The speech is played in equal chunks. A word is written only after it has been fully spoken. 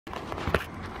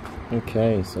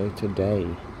Okay, so today,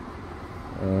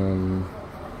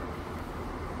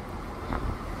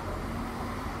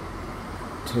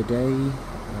 today,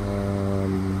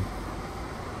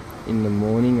 in the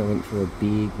morning I went for a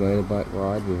big motorbike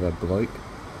ride with a bloke.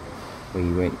 We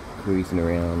went cruising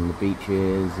around the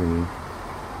beaches and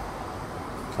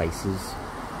places.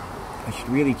 I should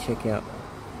really check out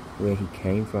where he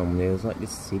came from. There was like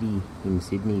this city in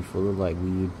Sydney full of like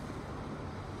weird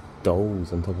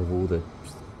dolls on top of all the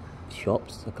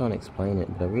shops. I can't explain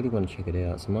it, but I really want to check it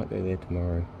out, so I might go there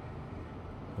tomorrow.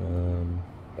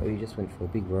 But we just went for a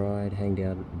big ride, hanged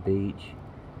out at the beach.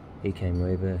 He came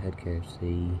over, had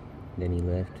KFC, then he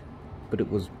left. But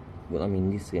it was, well, I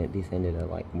mean, this ended at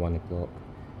like 1 o'clock.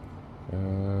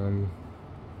 Then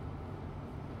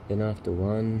after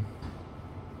 1,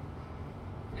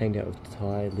 hanged out with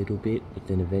Ty a little bit, but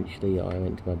then eventually I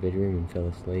went to my bedroom and fell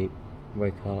asleep.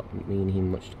 Woke up, me and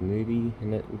him watched a movie,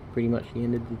 and that was pretty much the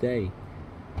end of the day.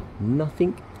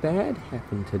 Nothing bad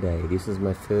happened today. This is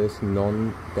my first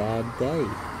non-bad day.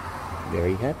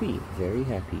 Very happy, very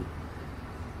happy.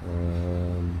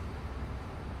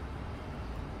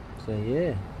 So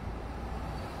yeah.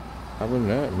 Other than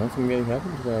that, nothing really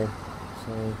happened today.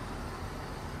 So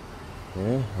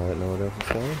yeah, I don't know what else to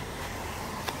say.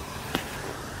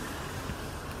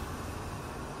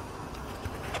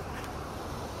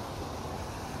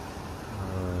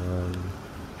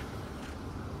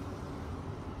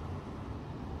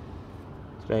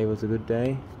 Today was a good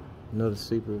day, not a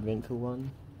super eventful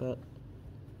one, but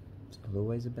it's not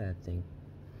always a bad thing.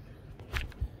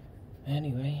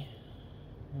 Anyway,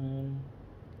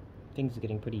 things are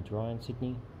getting pretty dry in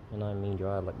Sydney, and I mean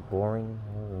dry like boring.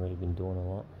 I haven't really been doing a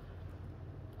lot.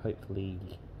 Hopefully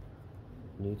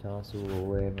Newcastle or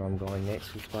wherever I'm going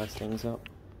next will spice things up,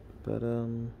 but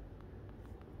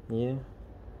yeah,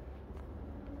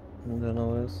 I don't know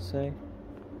what else to say.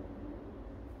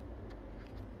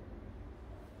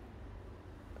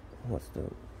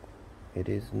 It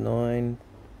is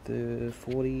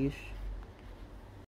 9:40ish.